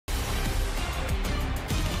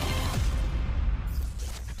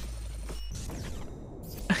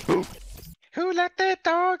Who let the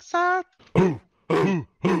dogs out?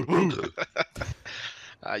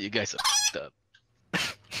 You guys are f***ed up.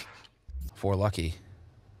 4 lucky.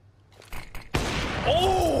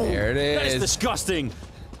 Oh! There it is. That is disgusting.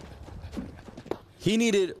 He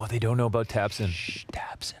needed... What they don't know about Tapson. Shh,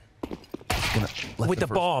 Tapson. With the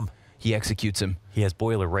bomb. He executes him. He has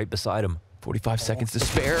Boiler right beside him. 45 seconds to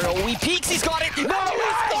spare. Oh, he peeks. He's got it. No,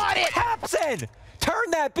 he's got it. Tapson!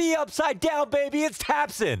 Turn that B upside down, baby. It's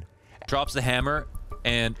Tapson. Drops the hammer,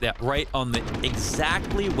 and yeah, right on the...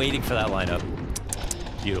 Exactly waiting for that lineup.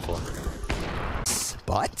 Beautiful.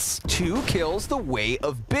 But 2 kills the way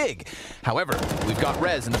of big. However, we've got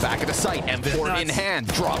Rez in the back of the site. M4 in hand.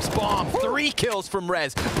 Drops bomb. 3 kills from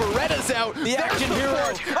Rez. Beretta's out. The action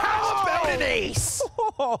hero. How about an ace?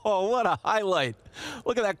 Oh, what a highlight.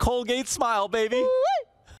 Look at that Colgate smile, baby.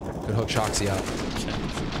 Good hook Shoxy up.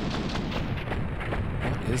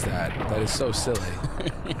 What is that? That is so silly.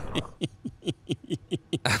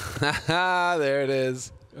 There it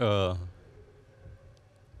is.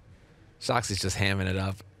 Shoxy's just hamming it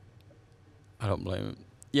up. I don't blame him.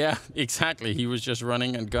 Yeah, exactly. He was just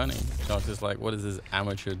running and gunning. Shox is like, what is this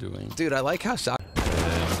amateur doing? Dude, I like how Shox...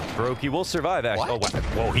 Brokey will survive, actually. What? Oh,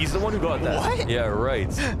 wow. Whoa, he's the one who got that. What? Yeah, right.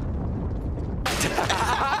 What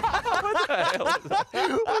the hell was that?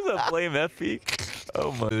 Was that blame F peak?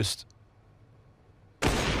 Oh my. Boost.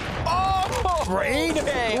 Oh! Rain!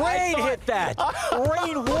 Rain hit that!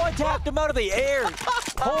 Rain one-tapped him out of the air!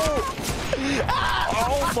 Oh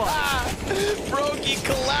my! Brokey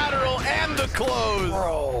collateral and the close!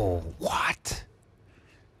 Bro, what?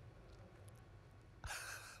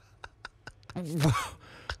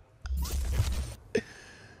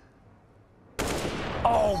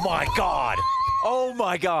 oh my god! Oh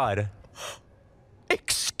my god!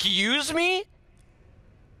 Excuse me?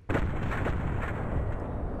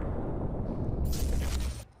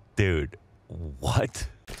 Dude, what?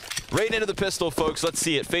 Right into the pistol, folks. Let's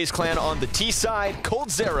see it. FaZe Clan on the T side.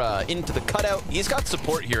 coldzera into the cutout. He's got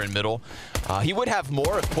support here in middle. He would have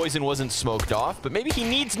more if Poison wasn't smoked off, but maybe he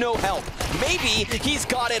needs no help. Maybe he's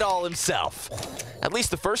got it all himself. At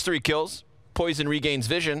least the first 3 kills. Poison regains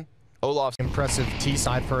vision. Olaf's impressive T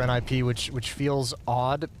side for NIP, which feels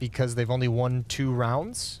odd because they've only won 2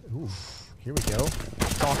 rounds. Ooh, here we go.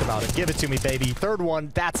 Talk about it. Give it to me, baby. 3rd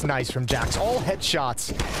one. That's nice from Jax. All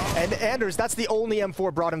headshots. And Anders, that's the only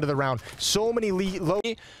M4 brought into the round. So many low.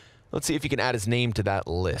 Let's see if he can add his name to that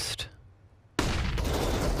list.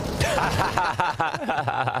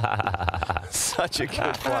 Such a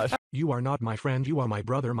good flush. You are not my friend, you are my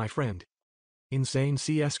brother, my friend. Insane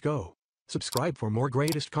CSGO. Subscribe for more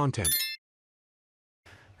greatest content.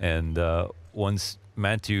 And once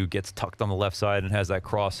Mantu gets tucked on the left side and has that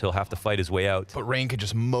cross, he'll have to fight his way out. But Rain could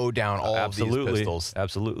just mow down all of these pistols.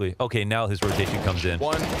 Absolutely. Okay, now his rotation comes in.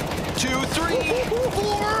 1, 2, 3,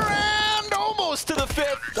 4, and almost to the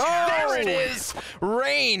 5th. Oh! There it is.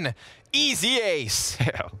 Rain. Easy ace.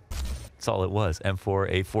 Yeah. That's all it was.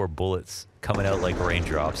 M4, A4 bullets coming out like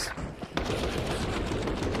raindrops.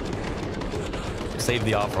 Save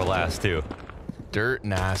the offer last, too. Dirt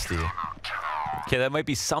nasty. Okay, that might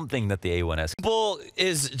be something that the A1 has. Bull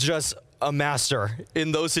is just a master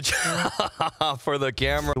in those situations. For the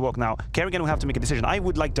camera. Walk now. Kerrigan will have to make a decision. I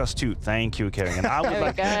would like Dust too. Thank you, Kerrigan. I would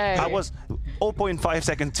like. I was 0.5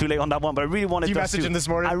 seconds too late on that one, but I really wanted. You Dust messaged him this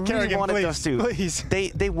morning. I really Kerrigan, wanted please, Dust too. Please.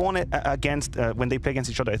 They won it against when they play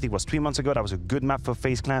against each other. I think it was 3 months ago. That was a good map for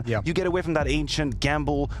FaZe Clan. Yeah. You get away from that ancient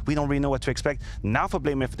gamble. We don't really know what to expect. Now for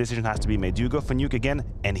Blame, if the decision has to be made, do you go for Nuke again?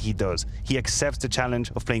 And he does. He accepts the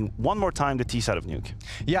challenge of playing one more time the T side of Nuke.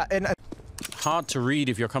 Yeah, and Hard to read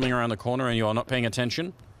if you're coming around the corner and you're not paying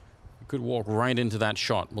attention. You could walk right into that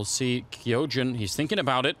shot. We'll see Kyojin. He's thinking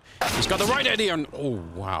about it. He's got the right idea. And oh,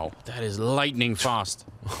 wow. That is lightning fast.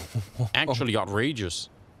 Actually outrageous.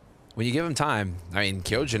 When you give him time, I mean,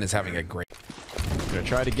 Kyojin is having a great... Gonna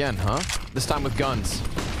try it again, huh? This time with guns.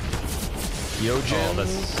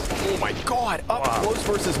 Kyojin. Oh my god! Up close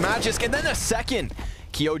versus Magisk, and then a second.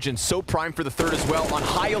 Kyojin so primed for the 3rd as well, on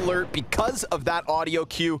high alert because of that audio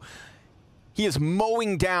cue. He is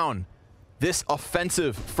mowing down this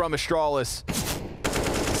offensive from Astralis.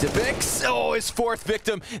 Zibix, oh, his 4th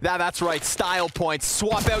victim. That's right, style points.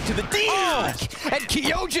 Swap out to the D, and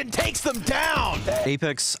Kyojin takes them down.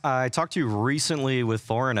 Apex, I talked to you recently with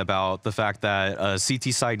Thorin about the fact that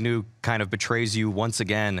CT side nuke kind of betrays you once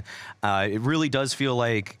again. It really does feel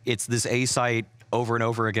like it's this A site over and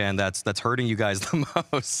over again that's hurting you guys the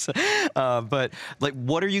most. But like,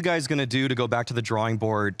 what are you guys gonna do to go back to the drawing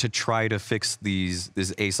board to try to fix this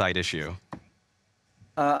A side issue?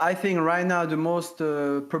 I think right now the most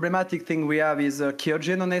problematic thing we have is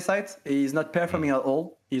Kyojin on A site. He's not performing at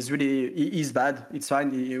all. he's bad. It's fine.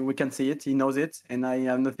 We can see it. He knows it, and I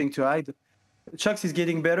have nothing to hide. shox is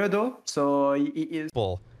getting better though, so he is.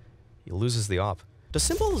 He loses the op. Does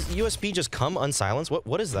Symbol's USB just come unsilenced?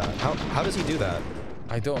 What is that? How does he do that?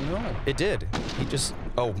 I don't know. It did. He just.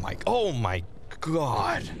 Oh my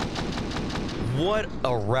God. What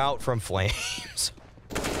a route from Flames.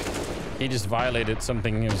 He just violated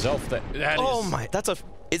something himself. That oh is... my. That's a.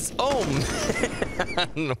 It's. Oh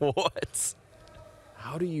man. What?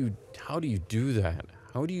 How do you do that?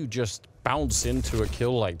 How do you just bounce into a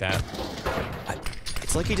kill like that?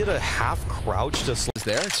 It's like he did a half crouch to.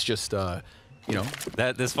 There. It's just you know,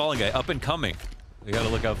 this falling guy up and coming. We gotta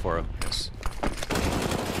look out for him. Yes.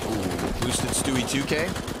 Ooh, boosted Stewie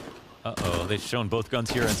 2K. Uh-oh, they've shown both guns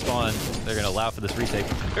here in spawn. They're gonna allow for this retake.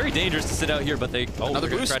 Very dangerous to sit out here, but they Another they're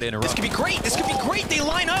gonna boost. try to interrupt. This could be great. This could be great. They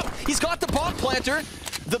line up. He's got the bomb planter.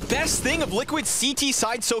 The best thing of Liquid's CT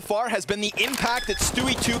side so far has been the impact that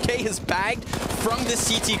Stewie 2K has bagged from this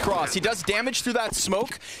CT cross. He does damage through that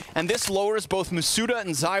smoke, and this lowers both Masuda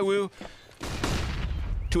and ZywOo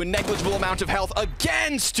to a negligible amount of health.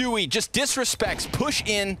 Again, Stewie just disrespects, push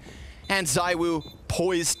in, and ZywOo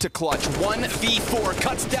poised to clutch. 1v4,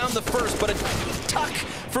 cuts down the first, but a tuck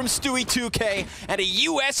from Stewie 2K and a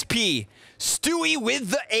USP. Stewie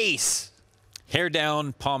with the ace. Hair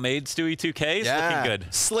down, pomade Stewie 2K is looking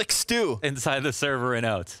good. Slick Stu. Inside the server and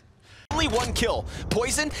out. Only one kill.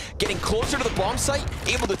 Poison getting closer to the bomb site,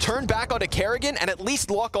 able to turn back onto Kerrigan and at least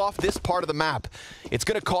lock off this part of the map. It's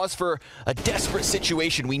going to cause for a desperate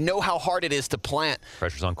situation. We know how hard it is to plant.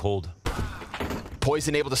 Pressure's on Cold.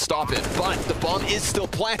 Poison able to stop it, but the bomb is still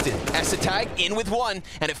planted. Esatag in with one,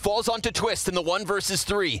 and it falls onto Twist in the 1 versus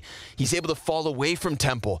 3. He's able to fall away from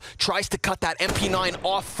Temple, tries to cut that MP9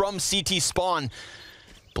 off from CT spawn.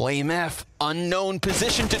 Blame F, unknown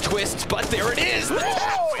position to Twist, but there it is! The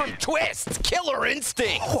tap from Twist! Killer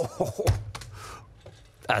instinct!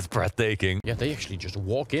 That's breathtaking. Yeah, they actually just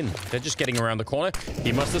walk in. They're just getting around the corner.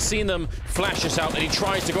 He must have seen them, flashes out, and he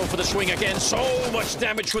tries to go for the swing again. So much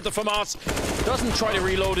damage with the FAMAS. Doesn't try to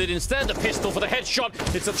reload it. Instead, the pistol for the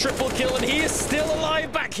headshot. It's a triple kill, and he is still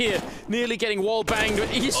alive back here. Nearly getting wall banged.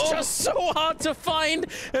 He's just so hard to find.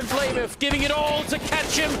 And Flameth giving it all to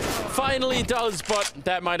catch him. Finally does, but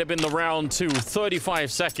that might have been the round 2. 35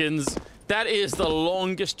 seconds. That is the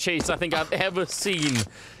longest chase I think I've ever seen.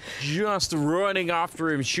 Just running after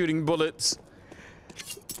him, shooting bullets.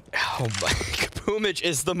 Oh my, bumыч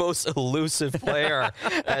is the most elusive player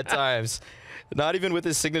at times. Not even with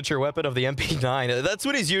his signature weapon of the MP9. That's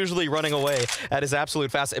when he's usually running away at his absolute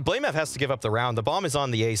fast. BlameF has to give up the round. The bomb is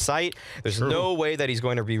on the A site. There's no way that he's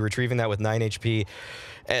going to be retrieving that with 9 HP.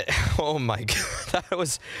 Oh my god,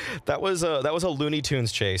 that was a Looney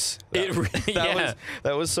Tunes chase.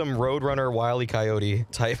 That was some Roadrunner Wile E. Coyote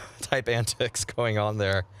type antics going on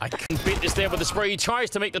there. I can beat this there with the spray. He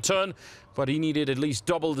tries to make the turn, but he needed at least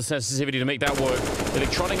double the sensitivity to make that work.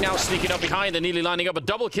 Electronic now sneaking up behind and nearly lining up a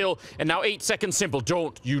double kill, and now 8 seconds Simple.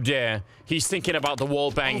 Don't you dare. He's thinking about the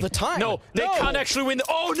wall bang. All the time. No, they can't actually win.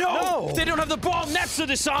 Oh no! They don't have the bomb. That's a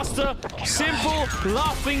disaster. Simple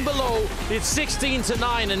laughing below. It's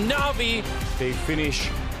 16-9, and NaVi, they finish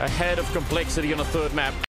ahead of Complexity on a third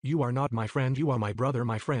map. You are not my friend, you are my brother,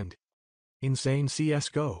 my friend. Insane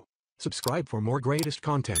CSGO. Subscribe for more greatest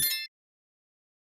content.